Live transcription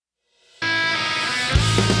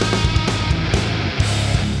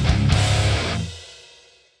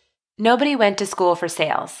Nobody went to school for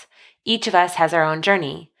sales. Each of us has our own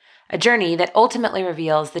journey, a journey that ultimately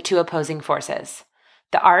reveals the two opposing forces: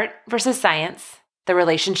 the art versus science, the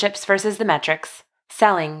relationships versus the metrics,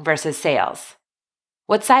 selling versus sales.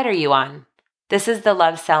 What side are you on? This is the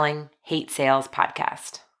Love Selling, Hate Sales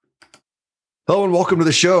podcast. Hello and welcome to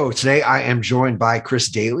the show. Today I am joined by Chris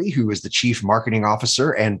Daly, who is the Chief Marketing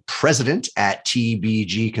Officer and President at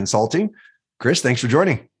TBG Consulting. Chris, thanks for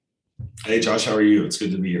joining. Hey, Josh, how are you? It's good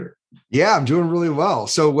to be here. Yeah, I'm doing really well.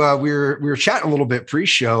 So we were chatting a little bit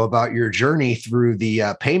pre-show about your journey through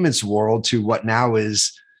the payments world to what now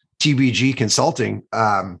is TBG Consulting.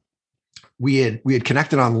 We had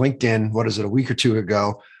connected on LinkedIn. What is it? A week or two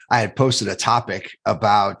ago, I had posted a topic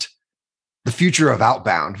about the future of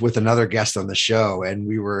outbound with another guest on the show, and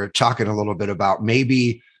we were talking a little bit about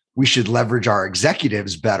maybe we should leverage our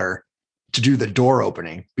executives better to do the door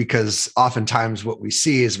opening, because oftentimes what we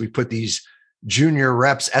see is we put these junior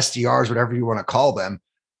reps, SDRs, whatever you want to call them,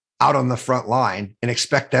 out on the front line and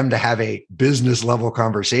expect them to have a business level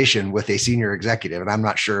conversation with a senior executive. And I'm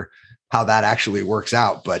not sure how that actually works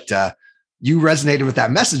out, but you resonated with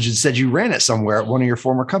that message and said you ran it somewhere at one of your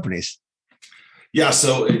former companies. Yeah,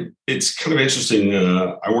 so it's kind of interesting.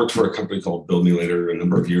 I worked for a company called Build Me Later a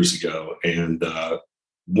number of years ago. And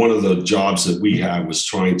one of the jobs that we had was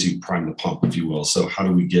trying to prime the pump, if you will. So how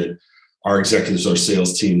do we get our executives, our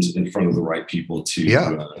sales teams in front of the right people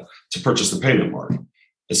to purchase the payment mark?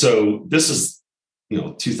 And so this is,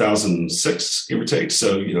 2006, give or take.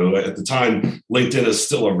 So, at the time, LinkedIn is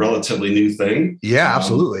still a relatively new thing. Yeah,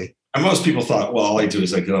 absolutely. And most people thought, well, all I do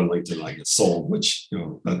is I get on LinkedIn and I get sold, which,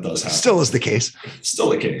 that does happen. Still is the case.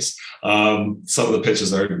 Still the case. Some of the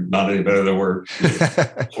pitches are not any better than were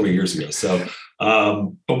 20 years ago. So,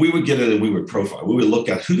 but we would get in and we would profile. We would look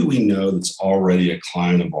at who do we know that's already a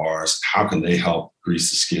client of ours? How can they help grease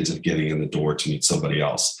the skids of getting in the door to meet somebody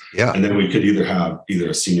else? Yeah. And then we could either have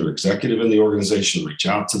a senior executive in the organization reach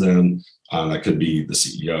out to them. That could be the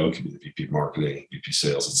CEO, it could be the VP of marketing, VP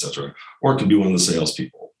sales, et cetera, or it could be one of the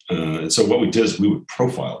salespeople. And so what we did is we would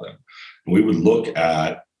profile them. And we would look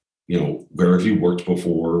at, where have you worked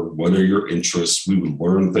before? What are your interests? We would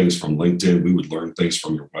learn things from LinkedIn. We would learn things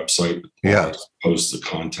from your website, posts, the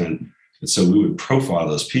content. And so we would profile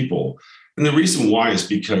those people. And the reason why is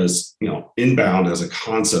because, inbound as a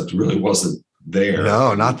concept really wasn't there.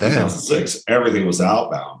 No, not then. 2006, everything was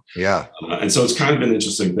outbound. Yeah. And so it's kind of an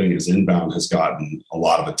interesting thing is inbound has gotten a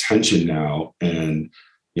lot of attention now and,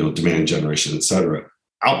 demand generation, et cetera.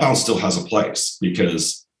 Outbound still has a place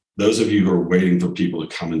because those of you who are waiting for people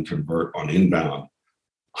to come and convert on inbound,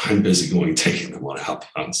 I'm busy taking them on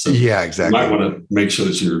outbound. So yeah, exactly. You might want to make sure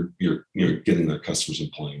that you're getting their customers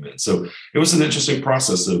and pulling them in. So it was an interesting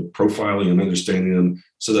process of profiling and understanding them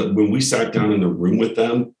so that when we sat down in a room with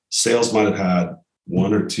them, sales might have had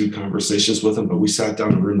one or two conversations with them, but we sat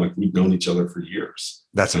down in a room like we've known each other for years.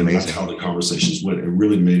 That's amazing. And that's how the conversations went. It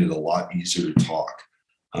really made it a lot easier to talk.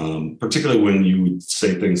 Particularly when you would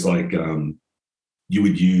say things like you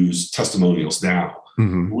would use testimonials now.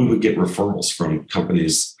 Mm-hmm. We would get referrals from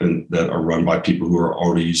companies that are run by people who are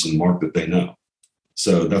already using the mark that they know.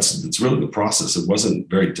 So it's really the process. It wasn't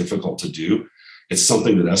very difficult to do. It's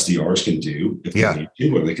something that SDRs can do if they need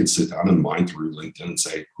to, or they can sit down and mine through LinkedIn and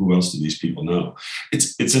say, who else do these people know?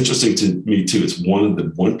 It's interesting to me too. It's one of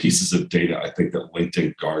the pieces of data I think that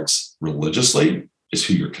LinkedIn guards religiously is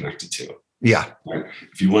who you're connected to. Yeah. Right?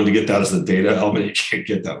 If you wanted to get that as the data element, you can't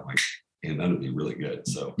get that. And that would be really good.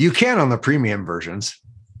 So you can on the premium versions.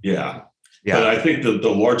 Yeah. But I think the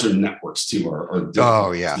larger networks too are different.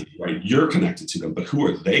 Oh yeah. Right. You're connected to them, but who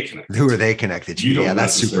are they connected Who are they connected to? You don't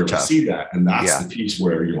that's super tough. See that. And that's the piece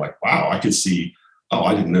where you're like, wow, I could see,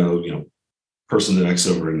 I didn't know, person X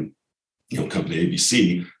over in, company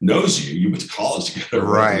ABC knows you. You went to college together.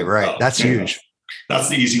 Right. That's huge. That's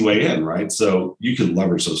the easy way in, right? So you can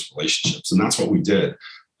leverage those relationships. And that's what we did.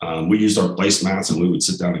 We used our placemats and we would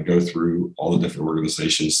sit down and go through all the different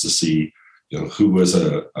organizations to see, who was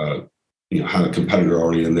had a competitor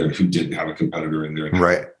already in there, who didn't have a competitor in there, and how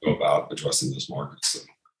to go about addressing those markets.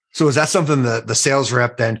 So is that something that the sales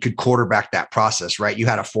rep then could quarterback that process, right? You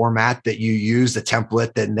had a format that you used, a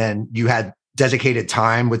template, and then you had dedicated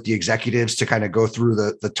time with the executives to kind of go through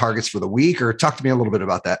the targets for the week, or talk to me a little bit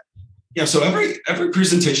about that. Yeah. So every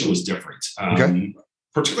presentation was different.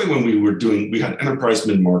 Particularly when we had enterprise,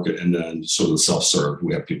 mid-market, and then sort of the self-serve.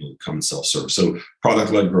 We had people who come and self-serve. So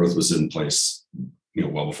product-led growth was in place,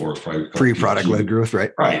 well before it was probably pre-product-led growth,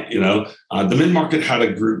 right? Right. The mid-market had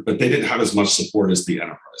a group, but they didn't have as much support as the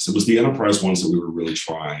enterprise. It was the enterprise ones that we were really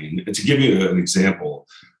trying. And to give you an example,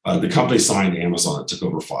 The company signed Amazon. It took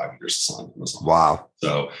over 5 years to sign Amazon. Wow.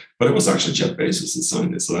 So, but it was actually Jeff Bezos that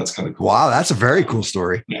signed it. So that's kind of cool. Wow. That's a very cool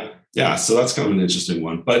story. Yeah. Yeah. So that's kind of an interesting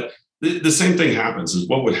one. But the same thing happens is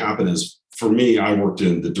what would happen is, for me, I worked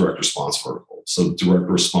in the direct response vertical. So direct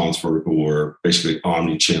response vertical were basically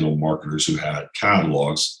omni-channel marketers who had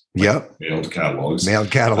catalogs. Yep. Mailed catalogs.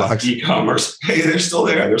 E-commerce. Hey, they're still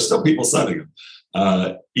there. There's still people sending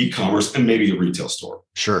them. E-commerce and maybe a retail store.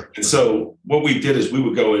 Sure. And so what we did is we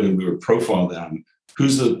would go in and we would profile them.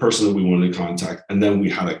 Who's the person that we wanted to contact? And then we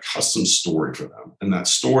had a custom story for them. And that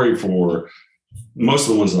story for most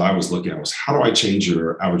of the ones that I was looking at was, how do I change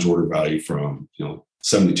your average order value from,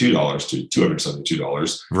 $72 to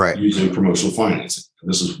 $272, right, using promotional financing? And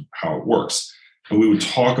this is how it works. And we would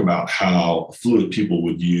talk about how affluent people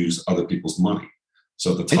would use other people's money.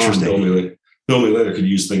 So at the time, Bill Me Later could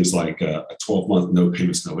use things like a 12-month no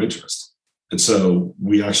payments, no interest. And so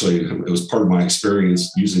it was part of my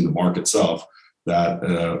experience using the mark itself that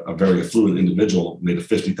a very affluent individual made a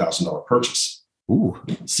 $50,000 purchase. Ooh.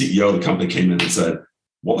 CEO of the company came in and said,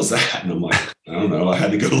 "What was that?" And I'm like, "I don't know." I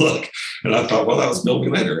had to go look. And I thought, well, that was Bill Me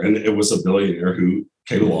Later. And it was a billionaire who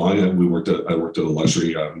came along, and I worked at a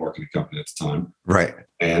luxury marketing company at the time. Right.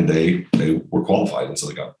 And they were qualified. And so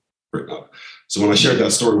they got written up. So when I shared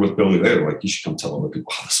that story with Bill Me Later, like, you should come tell other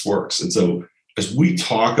people how this works. And so as we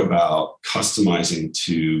talk about customizing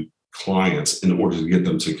to clients in order to get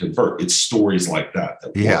them to convert, it's stories like that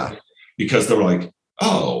work. Because they're like,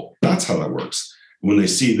 oh, that's how that works. When they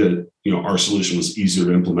see that, our solution was easier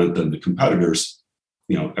to implement than the competitors,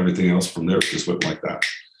 everything else from there just went like that.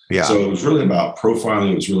 Yeah. So it was really about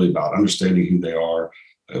profiling. It was really about understanding who they are.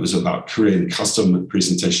 It was about creating custom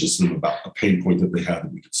presentations to them about a pain point that they had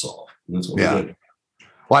that we could solve. And that's what we did.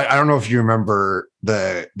 Well, I don't know if you remember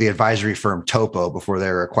the advisory firm Topo before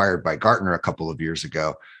they were acquired by Gartner a couple of years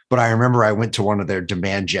ago. But I remember I went to one of their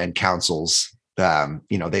demand gen councils.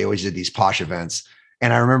 They always did these posh events.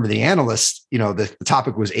 And I remember the analyst, the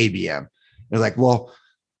topic was ABM. They're like, well,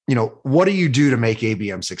 what do you do to make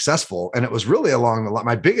ABM successful? And it was really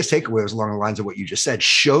my biggest takeaway was along the lines of what you just said.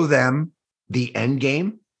 Show them the end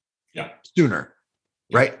game sooner,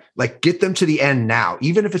 right? Like, get them to the end now,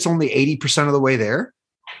 even if it's only 80% of the way there.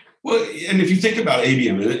 Well, and if you think about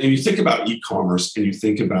ABM and you think about e-commerce and you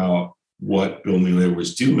think about what Bill Me Later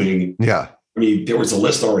was doing. Yeah. I mean, there was a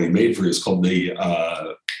list already made for you. It's called the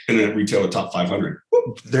Internet Retailer Top 500.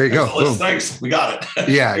 There you go. Thanks. We got it.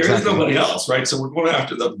 Yeah, there is nobody else, right? So we're going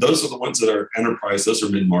after those are the ones that are enterprise, those are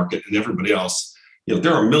mid-market, and everybody else.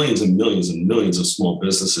 There are millions and millions and millions of small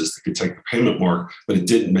businesses that could take the payment mark, but it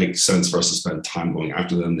didn't make sense for us to spend time going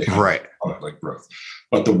after them. They had like growth.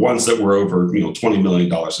 But the ones that were over, $20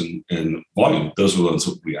 million in volume, those were the ones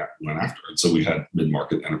that we went after. And so we had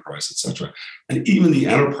mid-market, enterprise, et cetera. And even the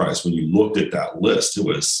enterprise, when you looked at that list, it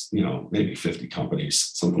was, maybe 50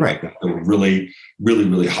 companies, something like that. They were really, really,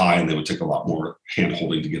 really high, and they would take a lot more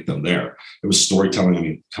hand-holding to get them there. It was storytelling. I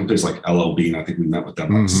mean, companies like LL Bean, I think we met with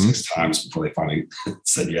them like 6 times before they finally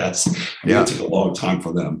said yes. It took a long time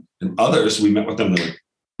for them. And others, we met with them, they're like,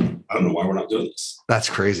 I don't know why we're not doing this. That's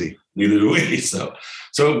crazy. Neither do we. So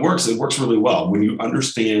it works. It works really well when you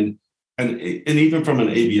understand, and even from an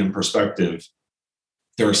ABM perspective,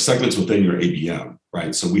 there are segments within your ABM,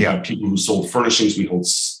 right? So we have people who sold furnishings. We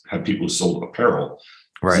have people who sold apparel.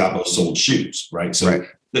 Right. Zappos sold shoes, right? So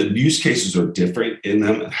the use cases are different in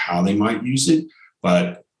them and how they might use it.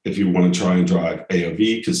 But if you want to try and drive AOV,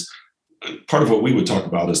 because part of what we would talk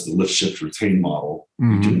about is the lift, shift, retain model.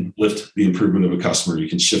 You can lift the improvement of a customer. You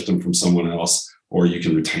can shift them from someone else, or you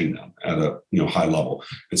can retain them at a high level.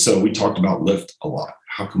 And so we talked about lift a lot.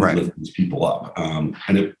 How can we lift these people up? And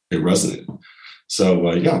it resonated. So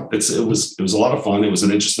it was a lot of fun. It was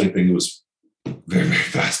an interesting thing. It was very, very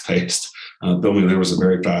fast paced. Bill Me Later was a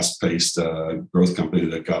very fast paced growth company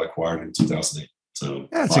that got acquired in 2008. So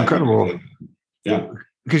it's incredible. Yeah.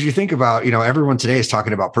 Because you think about, everyone today is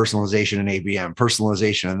talking about personalization and ABM,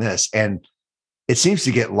 personalization and this, and it seems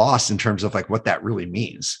to get lost in terms of like what that really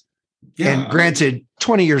means. Yeah. And granted,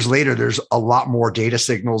 20 years later, there's a lot more data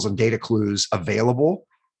signals and data clues available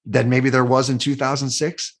than maybe there was in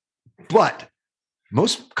 2006. But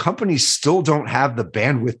most companies still don't have the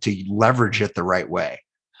bandwidth to leverage it the right way.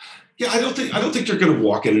 Yeah, I don't think you're going to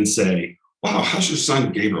walk in and say, "Wow, how's your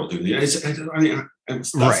son Gabriel doing?"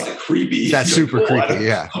 That's like creepy. That's super creepy.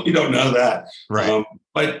 Yeah, you don't know that, right?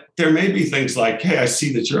 But there may be things like, "Hey, I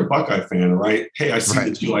see that you're a Buckeye fan, right? Hey, I see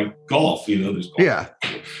that you like golf. There's golf." Yeah,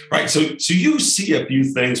 right. So you see a few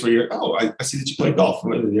things where you're, I see that you play golf.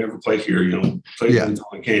 Did you ever play here? Play in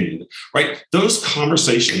Talon Canyon, right? Those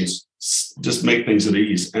conversations just make things at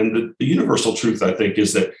ease. And the universal truth, I think,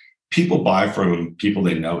 is that people buy from people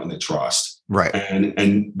they know and they trust. Right.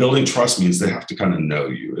 And building trust means they have to kind of know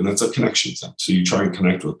you. And that's a connection thing. So you try and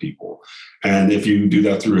connect with people. And if you do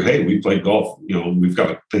that through, hey, we play golf, we've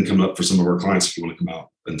got a thing coming up for some of our clients. If you want to come out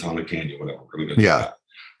and Tonic Candy, whatever, we're going to go do that.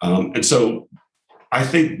 And so I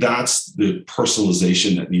think that's the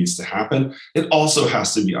personalization that needs to happen. It also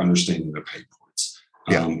has to be understanding the pain points.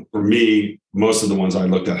 For me, most of the ones I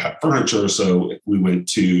looked at had furniture. So if we went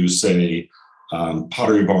to, say,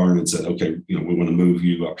 Pottery Barn and said, okay, we want to move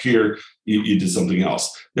you up here, you did something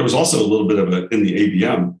else. There was also a little bit of in the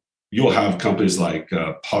ABM, you'll have companies like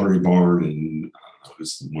Pottery Barn and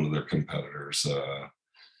who's one of their competitors,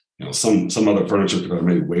 some other furniture competitor,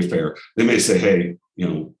 maybe Wayfair. They may say, hey,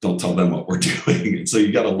 don't tell them what we're doing. And so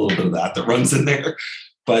you got a little bit of that runs in there.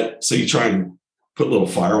 But so you try and put little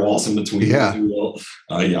firewalls in between. Yeah. If you will.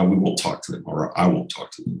 We won't talk to them, or I won't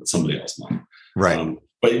talk to them, but somebody else might. Right.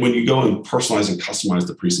 But when you go and personalize and customize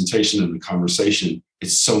the presentation and the conversation,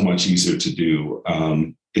 it's so much easier to do.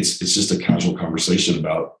 It's just a casual conversation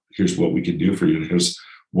about here's what we can do for you, and here's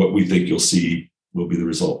what we think you'll see will be the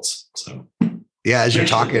results. So yeah, as you're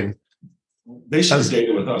talking, they share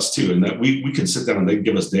data with us too, and that we can sit down and they can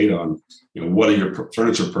give us data on what do your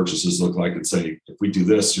furniture purchases look like, and say if we do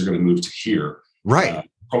this, you're going to move to here. Right.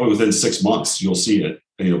 Probably within 6 months, you'll see it,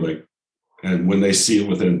 and you'll be. And when they see it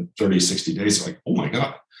within 30, 60 days, they're like, oh my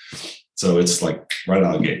God. So it's like right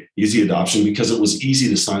out of the gate, easy adoption because it was easy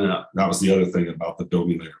to sign up. That was the other thing about the Build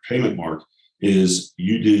Me Later payment, Mark, is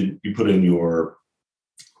you put in your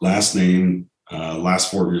last name, last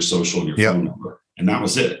 4 of your social, and your phone number. And that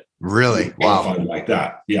was it. Really? Wow. Like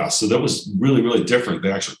that. Yeah. So that was really, really different.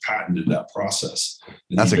 They actually patented that process.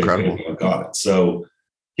 That's incredible. Got it. So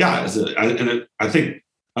yeah. I think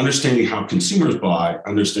understanding how consumers buy,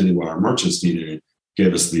 understanding what our merchants needed,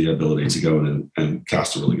 gave us the ability to go in and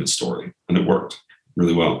cast a really good story. And it worked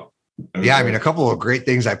really well. Yeah. I mean, a couple of great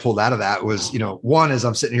things I pulled out of that was, one is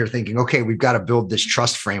I'm sitting here thinking, okay, we've got to build this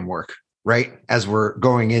trust framework, right? As we're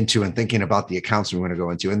going into and thinking about the accounts we want to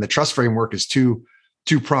go into. And the trust framework is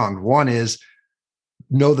two-pronged. One is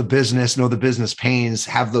know the business pains,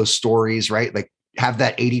 have those stories, right? Like have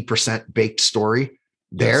that 80% baked story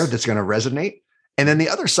there that's going to resonate. And then the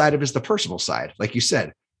other side of it is the personal side. Like you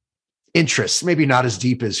said, interests, maybe not as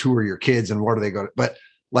deep as who are your kids and where do they go, but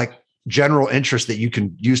like general interest that you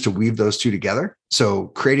can use to weave those two together. So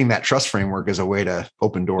creating that trust framework is a way to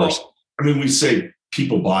open doors. Well, we say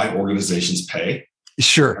people buy, organizations pay.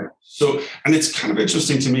 Sure. Right? So, and it's kind of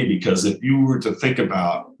interesting to me because if you were to think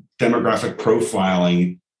about demographic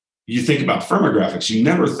profiling, you think about firmographics, you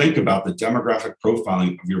never think about the demographic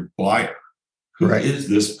profiling of your buyer. Who is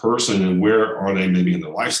this person and where are they maybe in their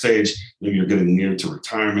life stage? Maybe you're getting near to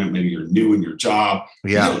retirement. Maybe you're new in your job.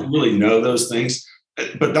 Yeah. You don't really know those things.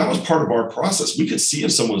 But that was part of our process. We could see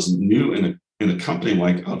if someone's new in a company,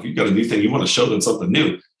 like, oh, if you've got a new thing, you want to show them something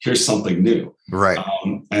new. Here's something new. Right.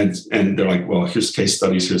 And they're like, well, here's case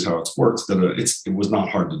studies. Here's how it's worked. It was not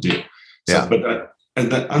hard to do. So, yeah. But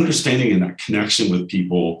that understanding and that connection with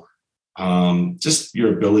people, just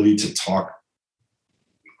your ability to talk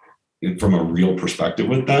from a real perspective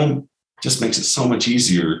with them just makes it so much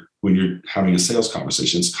easier when you're having a sales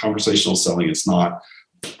conversation. It's conversational selling. It's not,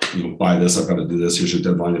 buy this, I've got to do this. Here's your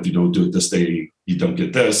deadline. If you don't do it this day, you don't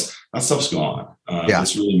get this. That stuff's gone.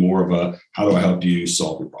 It's really more of a, how do I help you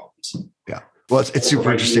solve your problems? Yeah. Well, it's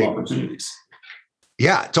super interesting. Opportunities.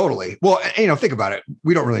 Yeah, totally. Well, think about it.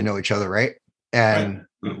 We don't really know each other, right? And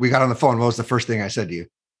we got on the phone. What was the first thing I said to you?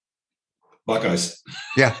 Buckeyes.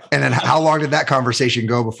 Yeah. And then how long did that conversation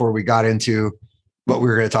go before we got into what we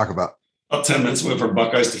were going to talk about? About 10 minutes went from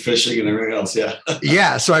Buckeyes to fishing and everything else. Yeah.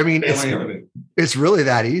 Yeah. So, it's really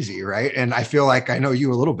that easy. Right. And I feel like I know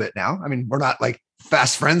you a little bit now. We're not like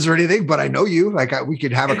fast friends or anything, but I know you, we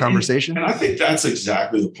could have a conversation. And I think that's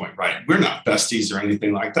exactly the point, right? We're not besties or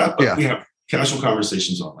anything like that, but we have casual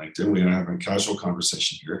conversations on LinkedIn. We have a casual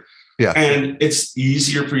conversation here. Yeah. And it's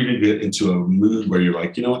easier for you to get into a mood where you're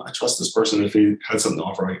like, I trust this person. If he had something to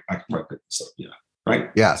offer, I can write this up. Yeah. Right.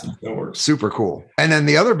 Yeah. So that works. Super cool. And then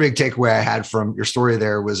the other big takeaway I had from your story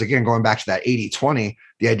there was, again, going back to that 80-20,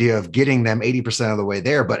 the idea of getting them 80% of the way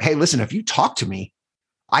there. But hey, listen, if you talk to me,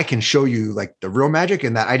 I can show you like the real magic,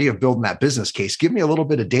 and that idea of building that business case. Give me a little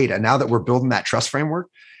bit of data now that we're building that trust framework,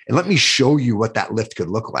 and let me show you what that lift could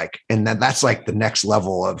look like. And then that's like the next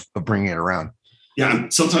level of bringing it around. Yeah.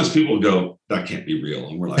 And sometimes people go, that can't be real.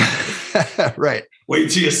 And we're like, right. Wait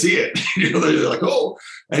until you see it. They're like, oh,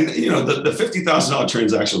 and the $50,000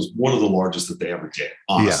 transaction was one of the largest that they ever did,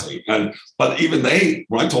 honestly. Yeah. But even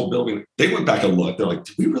when I told Bill, they went back and looked. They're like,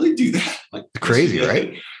 did we really do that? Like crazy,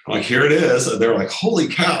 right? I'm like, here it is. And they're like, holy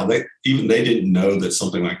cow. They didn't know that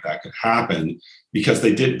something like that could happen because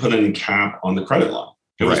they didn't put any cap on the credit line.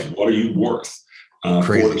 It was, what are you worth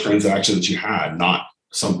for the transaction that you had, not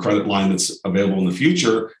some credit line that's available in the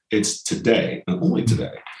future. It's today and only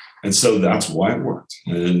today. And so that's why it worked.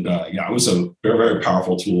 And it was a very, very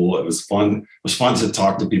powerful tool. It was fun. It was fun to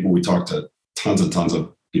talk to people. We talked to tons and tons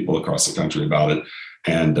of people across the country about it.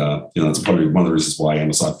 And, that's probably one of the reasons why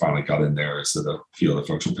Amazon finally got in there, is that a few other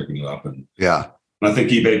folks were picking it up. And I think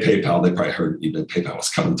eBay, PayPal, they probably heard eBay, PayPal was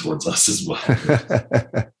coming towards us as well.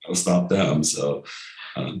 I'll stop them. So,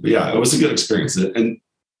 it was a good experience.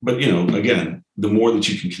 But again, the more that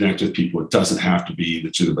you can connect with people, it doesn't have to be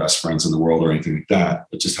that you're the best friends in the world or anything like that,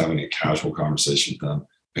 but just having a casual conversation with them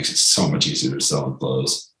makes it so much easier to sell and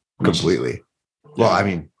close. Completely. Well, I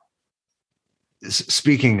mean,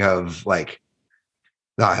 speaking of like,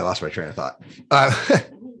 I lost my train of thought.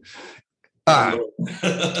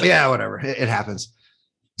 Whatever. It happens.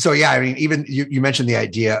 So I mean, even you mentioned the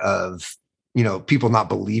idea of, people not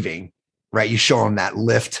believing, right? You show them that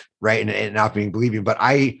lift, right? And not being believing. But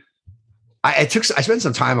I spent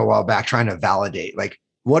some time a while back trying to validate, like,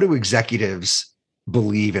 what do executives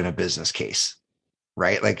believe in a business case,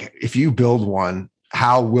 right? Like, if you build one,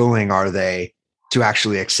 how willing are they to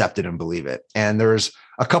actually accept it and believe it? And there's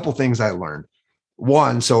a couple things I learned.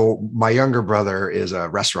 One, so my younger brother is a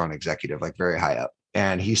restaurant executive, like very high up.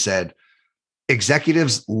 And he said,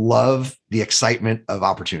 executives love the excitement of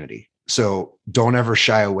opportunity. So don't ever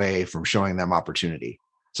shy away from showing them opportunity.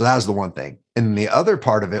 So that was the one thing. And the other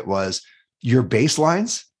part of it was, your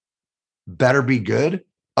baselines better be good.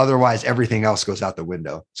 Otherwise, everything else goes out the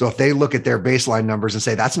window. So if they look at their baseline numbers and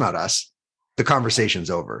say, that's not us, the conversation's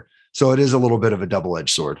over. So it is a little bit of a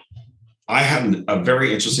double-edged sword. I had a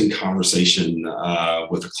very interesting conversation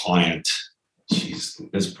with a client. This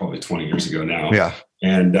is probably 20 years ago now. Yeah.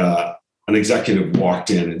 And an executive walked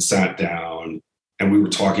in and sat down, and we were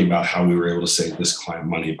talking about how we were able to save this client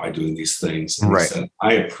money by doing these things. And he said,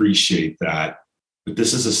 I appreciate that, but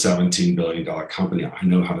this is a $17 billion company. I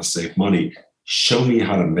know how to save money. Show me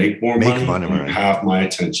how to make more money. You have my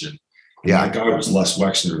attention. And that guy was Les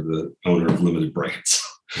Wexner, the owner of Limited Brands.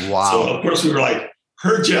 Wow. So of course we were like,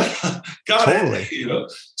 heard you, got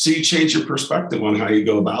it. So you change your perspective on how you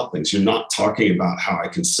go about things. You're not talking about how I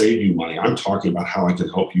can save you money. I'm talking about how I can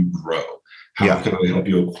help you grow. How can I help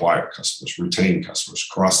you acquire customers, retain customers,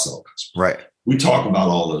 cross-sell customers? Right. We talk about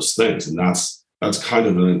all those things, and that's kind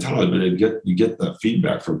of the mentality. But you get that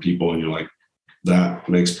feedback from people, and you're like, that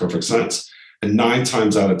makes perfect sense. And 9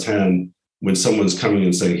 times out of 10, when someone's coming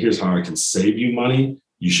and saying, here's how I can save you money,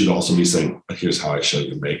 you should also be saying, here's how I show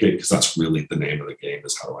you make it, because that's really the name of the game,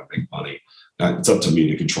 is how do I make money? It's up to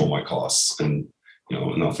me to control my costs and,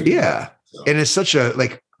 nothing. Yeah. So. And it's such a,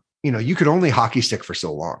 you could only hockey stick for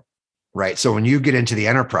so long, right? So when you get into the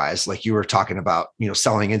enterprise, like you were talking about,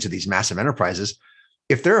 selling into these massive enterprises,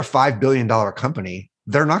 if they're a $5 billion company,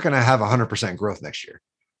 they're not going to have 100% growth next year,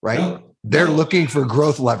 right? No. They're looking for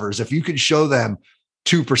growth levers. If you could show them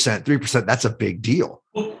 2%, 3%, that's a big deal.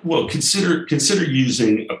 Well, consider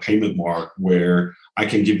using a payment mark where I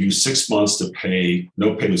can give you 6 months to pay,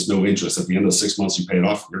 no payments, no interest. At the end of the 6 months, you pay it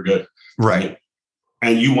off, you're good. Right.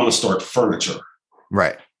 And you want to start furniture.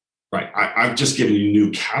 Right. Right. I've just given you a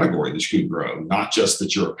new category that you can grow, not just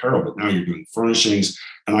that you're apparel, but now you're doing furnishings.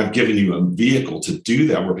 And I've given you a vehicle to do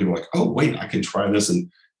that, where people are like, oh, wait, I can try this.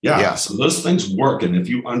 And so those things work. And if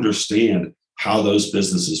you understand how those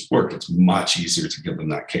businesses work, it's much easier to give them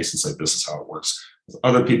that case and say, this is how it works. With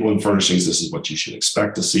other people in furnishings, this is what you should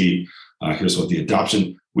expect to see. Here's what the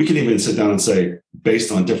adoption. We can even sit down and say,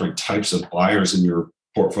 based on different types of buyers in your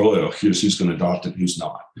portfolio, here's who's going to adopt it, who's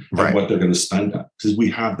not, and what they're going to spend at, because we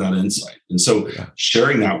have that insight. And so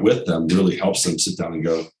sharing that with them really helps them sit down and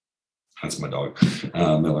go, that's my dog,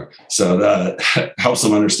 Miller. So that helps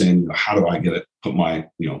them understand, how do I get it, put my,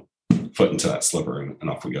 foot into that slipper, and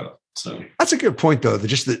off we go. So that's a good point, though.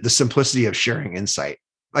 Just the simplicity of sharing insight.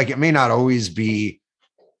 Like, it may not always be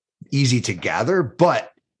easy to gather,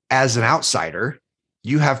 but as an outsider,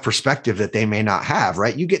 you have perspective that they may not have,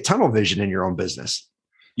 right? You get tunnel vision in your own business.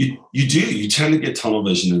 You do. You tend to get tunnel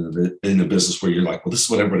vision in the business where you're like, well, this is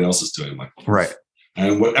what everybody else is doing. Like, right.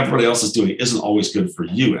 And what everybody else is doing isn't always good for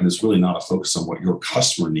you. And it's really not a focus on what your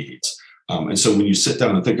customer needs. And so when you sit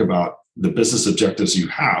down and think about the business objectives you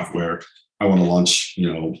have, where I want to launch,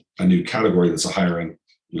 a new category that's a higher end,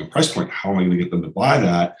 price point, how am I going to get them to buy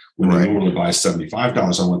that when they normally buy $75?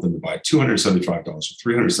 I want them to buy $275 or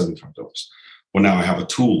 $375. Well, now I have a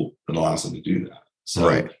tool that allows them to do that.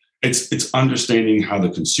 So it's understanding how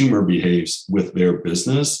the consumer behaves with their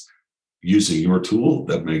business using your tool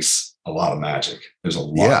that makes a lot of magic. There's a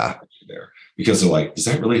lot of magic there because they're like, does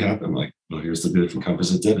that really happen? I'm like, well, here's the different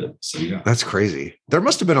companies that did it. So yeah. That's crazy. There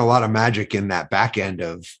must have been a lot of magic in that back end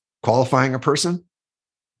of qualifying a person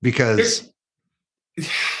because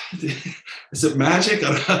is it magic?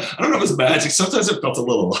 I don't know if it's magic. Sometimes it felt a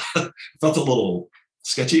little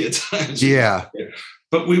sketchy at times. Yeah.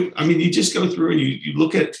 But you just go through and you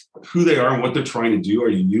look at who they are and what they're trying to do. Are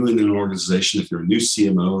you new in an organization? If you're a new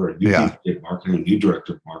CMO or a new VP of marketing, a new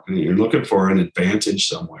director of marketing, you're looking for an advantage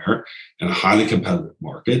somewhere in a highly competitive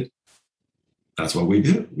market. That's what we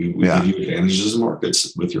do. We give you advantages in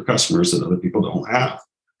markets with your customers that other people don't have.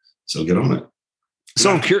 So get on it. So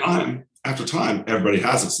I'm curious. After time, everybody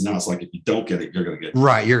has it. So now it's like, if you don't get it, you're going to get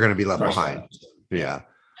right. You're going to be left behind. Yeah.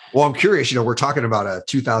 Well, I'm curious, we're talking about a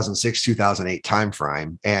 2006, 2008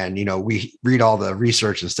 timeframe. And, we read all the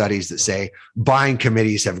research and studies that say buying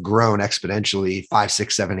committees have grown exponentially 5,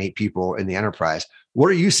 6, 7, 8 people in the enterprise. What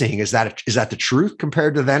are you seeing? Is that the truth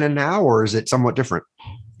compared to then and now, or is it somewhat different?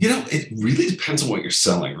 It really depends on what you're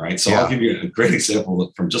selling, right? So I'll give you a great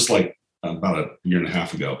example from just like about a year and a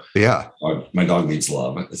half ago. Yeah. My dog needs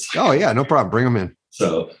love. Oh yeah, no problem. Bring them in.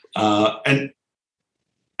 So, and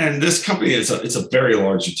this company it's a very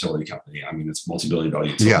large utility company. I mean, it's a multi-billion-dollar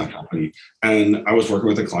utility company. And I was working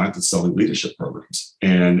with a client that's selling leadership programs.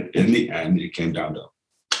 And in the end, it came down to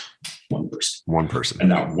one person.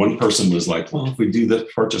 And that one person was like, well, if we do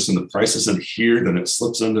this purchase and the price isn't here, then it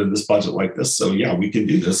slips under this budget like this. So yeah, we can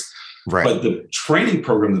do this. Right. But the training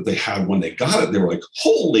program that they had when they got it, they were like,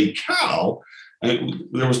 holy cow. And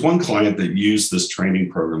there was one client that used this training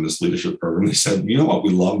program, this leadership program. They said, you know what we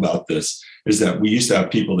love about this is that we used to have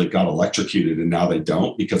people that got electrocuted and now they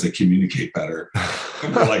don't because they communicate better.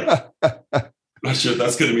 And we're like, not sure if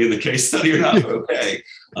that's going to be in the case study or not, but okay.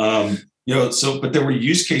 But there were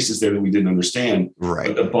use cases there that we didn't understand. Right.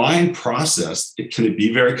 But the buying process, can it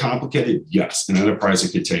be very complicated? Yes. In enterprise,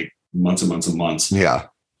 it could take months and months and months. Yeah.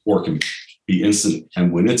 Or it can be instant.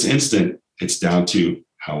 And when it's instant, it's down to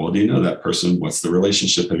how well do you know that person? What's the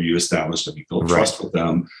relationship have you established? Have you built trust with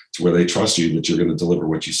them to where they trust you that you're going to deliver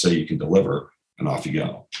what you say you can deliver, and off you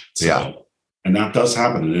go. So, and that does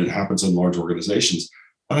happen, and it happens in large organizations.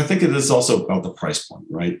 But I think it is also about the price point,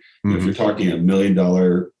 right? Mm-hmm. If you're talking $1 million,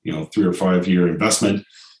 3 or 5 year investment,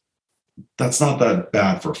 that's not that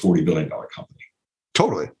bad for a $40 billion company.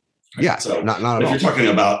 Totally. Right? Yeah. So not at if all. You're talking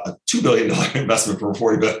about a $2 billion investment for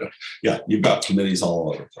 $40 billion, you've got committees all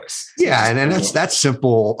over the place. So and that's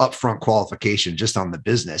simple upfront qualification just on the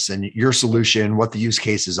business and your solution, what the use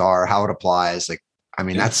cases are, how it applies.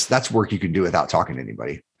 That's work you can do without talking to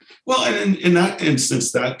anybody. Well, and in that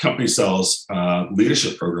instance, that company sells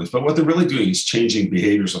leadership programs, but what they're really doing is changing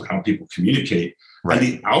behaviors on how people communicate. Right. And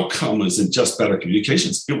the outcome isn't just better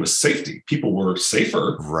communications. It was safety. People were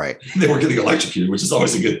safer. Right. They were getting electrocuted, which is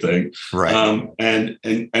always a good thing. Right. And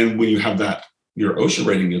when you have that, your OSHA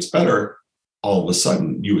rating gets better, all of a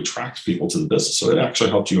sudden you attract people to the business. So it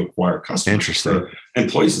actually helps you acquire customers. Interesting.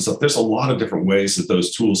 Employees and stuff. There's a lot of different ways that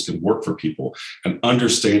those tools can work for people, and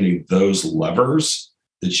understanding those levers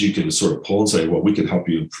that you can sort of pull and say, well, we can help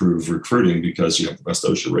you improve recruiting because you have the best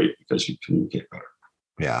OSHA rate because you communicate better.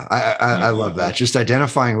 Yeah, I love that. Just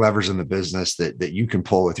identifying levers in the business that you can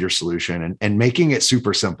pull with your solution and making it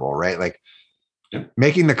super simple, right? Like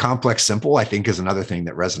making the complex simple, I think, is another thing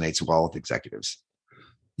that resonates well with executives.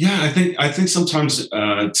 Yeah, I think sometimes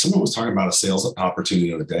someone was talking about a sales opportunity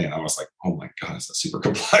the other day, and I was like, oh my God, is that super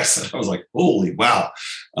complex? And I was like, holy wow.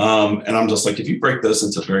 And I'm just like, if you break this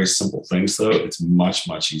into very simple things, though, it's much,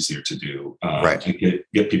 much easier to do and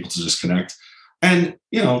get people to just connect. And,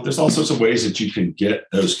 there's all sorts of ways that you can get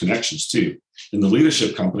those connections too. In the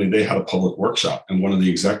leadership company, they had a public workshop, and one of the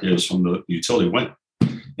executives from the utility went,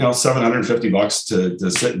 $750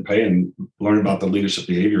 to sit and pay and learn about the leadership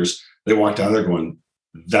behaviors. They walked out of there going,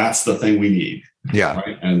 that's the thing we need. Yeah.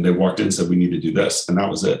 Right? And they walked in and said, we need to do this. And that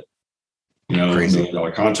was it. Crazy. $1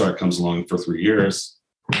 million contract comes along for 3 years.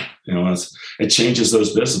 It changes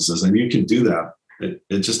those businesses, and you can do that.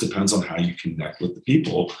 It just depends on how you connect with the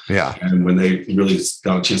people. Yeah. And when they really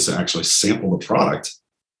got a chance to actually sample the product,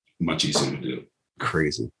 much easier to do.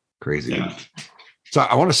 Crazy. Yeah. So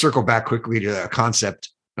I want to circle back quickly to a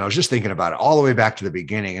concept. And I was just thinking about it all the way back to the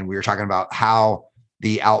beginning. And we were talking about how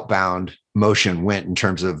the outbound motion went in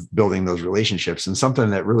terms of building those relationships. And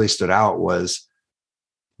something that really stood out was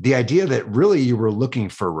the idea that really you were looking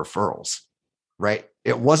for referrals, right?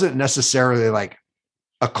 It wasn't necessarily like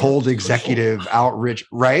a cold executive outreach,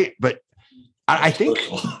 right? But I think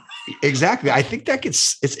exactly. I think that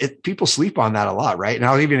people sleep on that a lot, right? And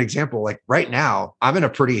I'll give you an example. Like right now, I'm in a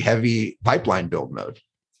pretty heavy pipeline build mode.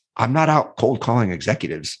 I'm not out cold calling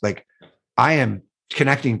executives. Like I am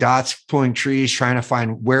connecting dots, pulling trees, trying to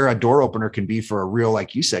find where a door opener can be for a real,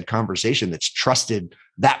 like you said, conversation that's trusted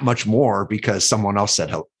that much more because someone else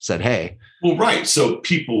said, hey. Well, right. So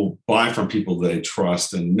people buy from people they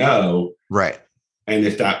trust and know. Right. And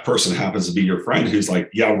if that person happens to be your friend who's like,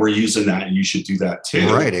 yeah, we're using that and you should do that too.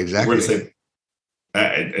 Right. Exactly. We're going to say,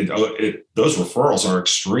 those referrals are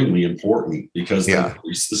extremely important because they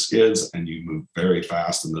increase the skids and you move very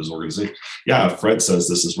fast in those organizations. Yeah, if Fred says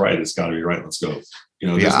this is right, it's got to be right. Let's go.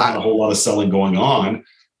 There's not a whole lot of selling going on.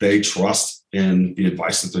 They trust in the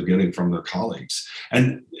advice that they're getting from their colleagues.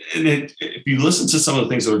 And if you listen to some of the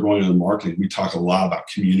things that are going on in marketing, we talk a lot about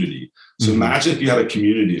community. So imagine if you had a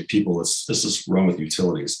community of people. This is run with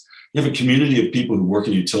utilities. You have a community of people who work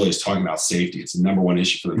in utilities talking about safety. It's the number one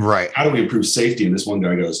issue for them. Right. How do we improve safety? And this one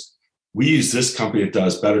guy goes, we use this company that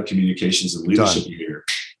does better communications and leadership here.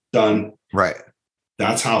 Done. Right.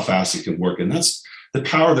 That's how fast it can work. And that's the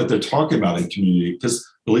power that they're talking about in community, because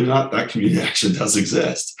believe it or not, that community actually does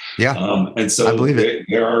exist. Yeah. And so I believe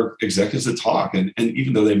there are executives that talk. And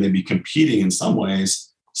even though they may be competing in some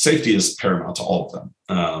ways, safety is paramount to all of them.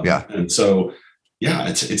 And so,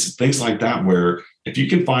 it's things like that where if you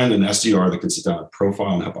can find an SDR that can sit down and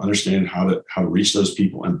profile and help understand how to reach those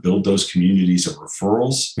people and build those communities of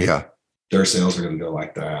referrals, their sales are going to go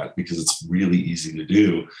like that because it's really easy to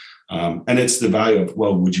do. And it's the value of,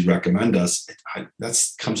 well, would you recommend us? That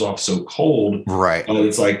comes off so cold. Right. And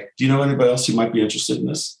it's like, do you know anybody else who might be interested in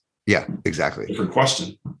this? Yeah, exactly. Different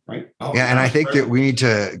question, right? And I think that we need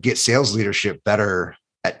to get sales leadership better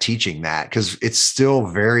at teaching that because it's still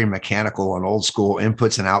very mechanical and old school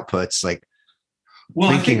inputs and outputs, like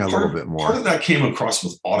thinking a little bit more. Part of that came across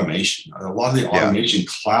with automation. A lot of the automation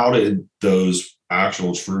clouded those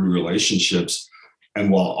actual true relationships.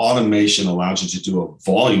 And while automation allows you to do a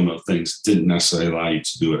volume of things, it didn't necessarily allow you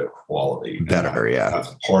to do it at quality. Better,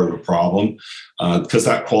 That's part of the problem because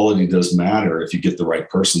that quality does matter. If you get the right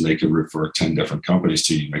person, they can refer 10 different companies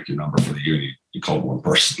to you, make your number for the year. You call one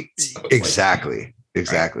person. So exactly.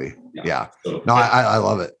 Right? Yeah. So, I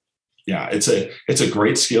love it. Yeah, it's a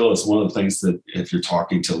great skill. It's one of the things that if you're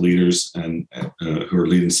talking to leaders and who are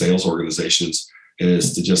leading sales organizations,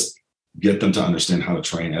 is to just get them to understand how to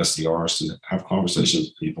train SDRs to have conversations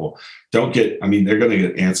with people. They're going to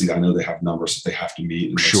get antsy. I know they have numbers that they have to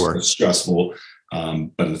meet. And it's stressful.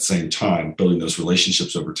 But at the same time, building those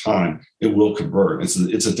relationships over time, it will convert. It's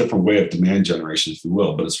a different way of demand generation, if you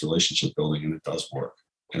will, but it's relationship building and it does work.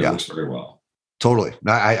 And it works very well. Totally.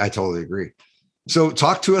 I totally agree. So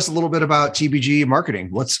talk to us a little bit about TBG marketing.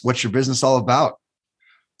 What's your business all about?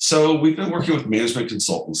 So we've been working with management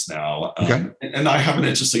consultants now, and I have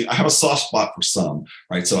a soft spot for some,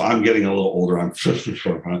 right? So I'm getting a little older. I'm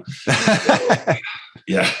 54, huh?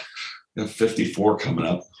 Yeah. 54 coming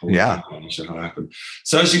up. I'm not sure how it happened.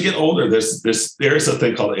 So as you get older, there is a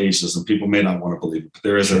thing called ageism. People may not want to believe it, but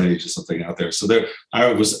there is an ageism thing out there. So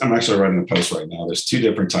I'm actually writing a post right now. There's two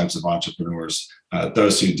different types of entrepreneurs.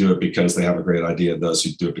 Those who do it because they have a great idea, those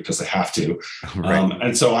who do it because they have to. Right.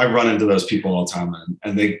 And so I run into those people all the time,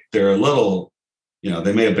 and they're a little,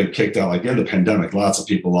 they may have been kicked out. Like in the pandemic, lots of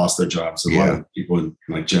people lost their jobs. A lot of people in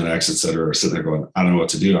like Gen X, et cetera, are sitting there going, I don't know what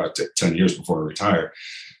to do. I took 10 years before I retire.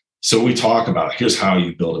 So we talk about here's how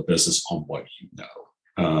you build a business on what you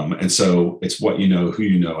know. And so it's what you know, who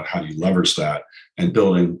you know, and how you leverage that and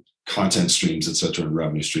building content streams, et cetera, and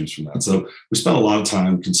revenue streams from that. So we spent a lot of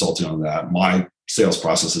time consulting on that. My sales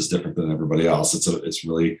process is different than everybody else. It's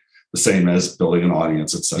really the same as building an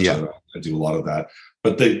audience, et cetera. Yeah. I do a lot of that.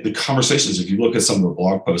 But the conversations, if you look at some of the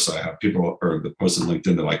blog posts I have, people or the posts on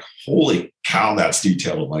LinkedIn, they're like, holy cow, that's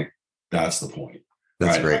detailed. I'm like, that's the point.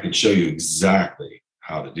 That's great. I can show you exactly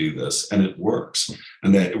how to do this, and it works,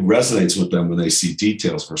 and that it resonates with them when they see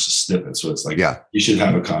details versus snippets. So it's like, you should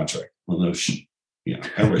have a contract. Well, no,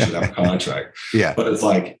 everybody should have a contract. But it's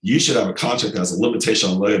like you should have a contract that has a limitation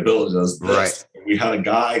on liability. Does this? Right. And we had a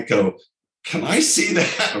guy go, "Can I see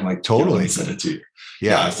that?" I'm like, "Totally, send it to you."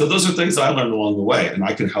 Yeah. So those are things I learned along the way, and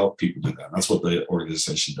I can help people do that. And that's what the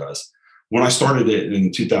organization does. When I started it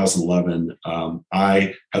in 2011,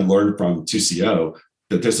 I had learned from 2CO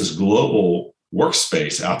that there's this global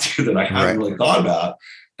workspace out there that I hadn't really thought about.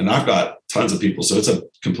 And I've got tons of people. So it's a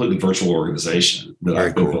completely virtual organization that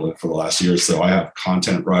I've been building for the last year. So I have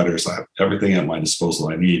content writers. I have everything at my disposal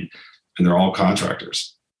I need. And they're all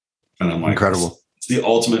contractors. And I'm like, incredible. It's the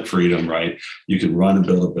ultimate freedom, right? You can run and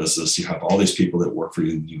build a business. You have all these people that work for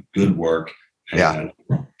you and do good work. And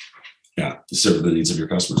to serve the needs of your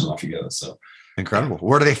customers, and off you go. So incredible.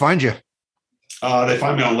 Where do they find you? They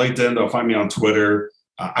find me on LinkedIn. They'll find me on Twitter.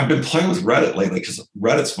 I've been playing with Reddit lately because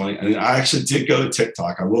Reddit's funny. I mean, I actually did go to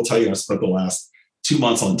TikTok. I will tell you, I spent the last 2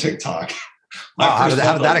 months on TikTok. How did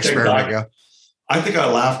that experiment go? I think I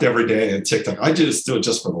laughed every day on TikTok. I just do it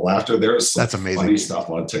just for the laughter. There's some That's amazing. Funny stuff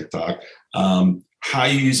on TikTok. How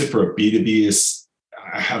you use it for a B2B is,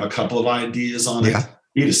 I have a couple of ideas on it.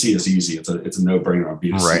 B2C is easy. It's a no-brainer on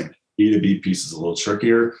B2C. Right. B2B piece is a little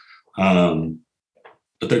trickier.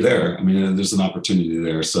 But they're there. I mean, there's an opportunity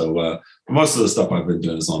there. So most of the stuff I've been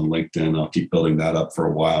doing is on LinkedIn. I'll keep building that up for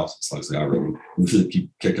a while. As long as the algorithm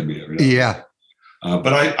keep kicking me every day. Yeah.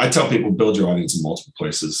 But I tell people, build your audience in multiple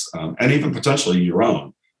places, and even potentially your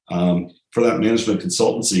own. For that management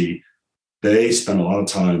consultancy, they spend a lot of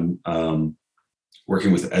time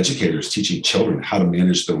working with educators, teaching children how to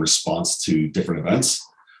manage the response to different events.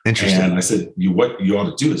 Interesting. And I said, what you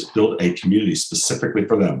ought to do is build a community specifically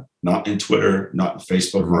for them, not in Twitter, not in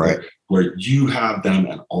Facebook, right, where you have them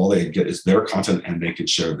and all they get is their content and they can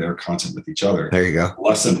share their content with each other. There you go.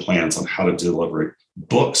 Lesson plans on how to deliver it,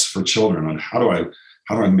 books for children on how do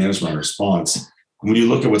I manage my response. When you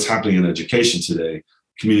look at what's happening in education today,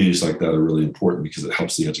 communities like that are really important because it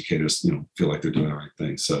helps the educators, feel like they're doing the right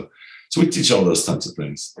thing. So we teach all those types of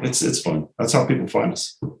things. It's fun. That's how people find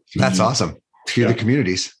us. That's awesome. To the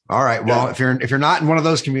communities. All right. Well, if you're not in one of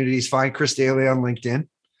those communities, find Chris Daly on LinkedIn.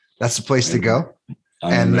 That's the place to go.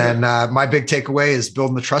 And then my big takeaway is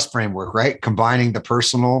building the trust framework, right? Combining the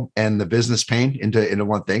personal and the business pain into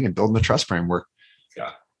one thing and building the trust framework.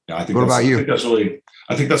 Yeah. I think. What about you?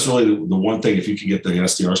 I think that's really the one thing. If you can get the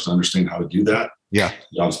SDRs to understand how to do that, the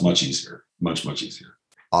job's much easier, much easier.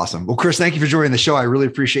 Awesome. Well, Chris, thank you for joining the show. I really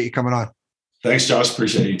appreciate you coming on. Thanks, Josh.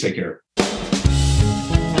 Appreciate you. Take care.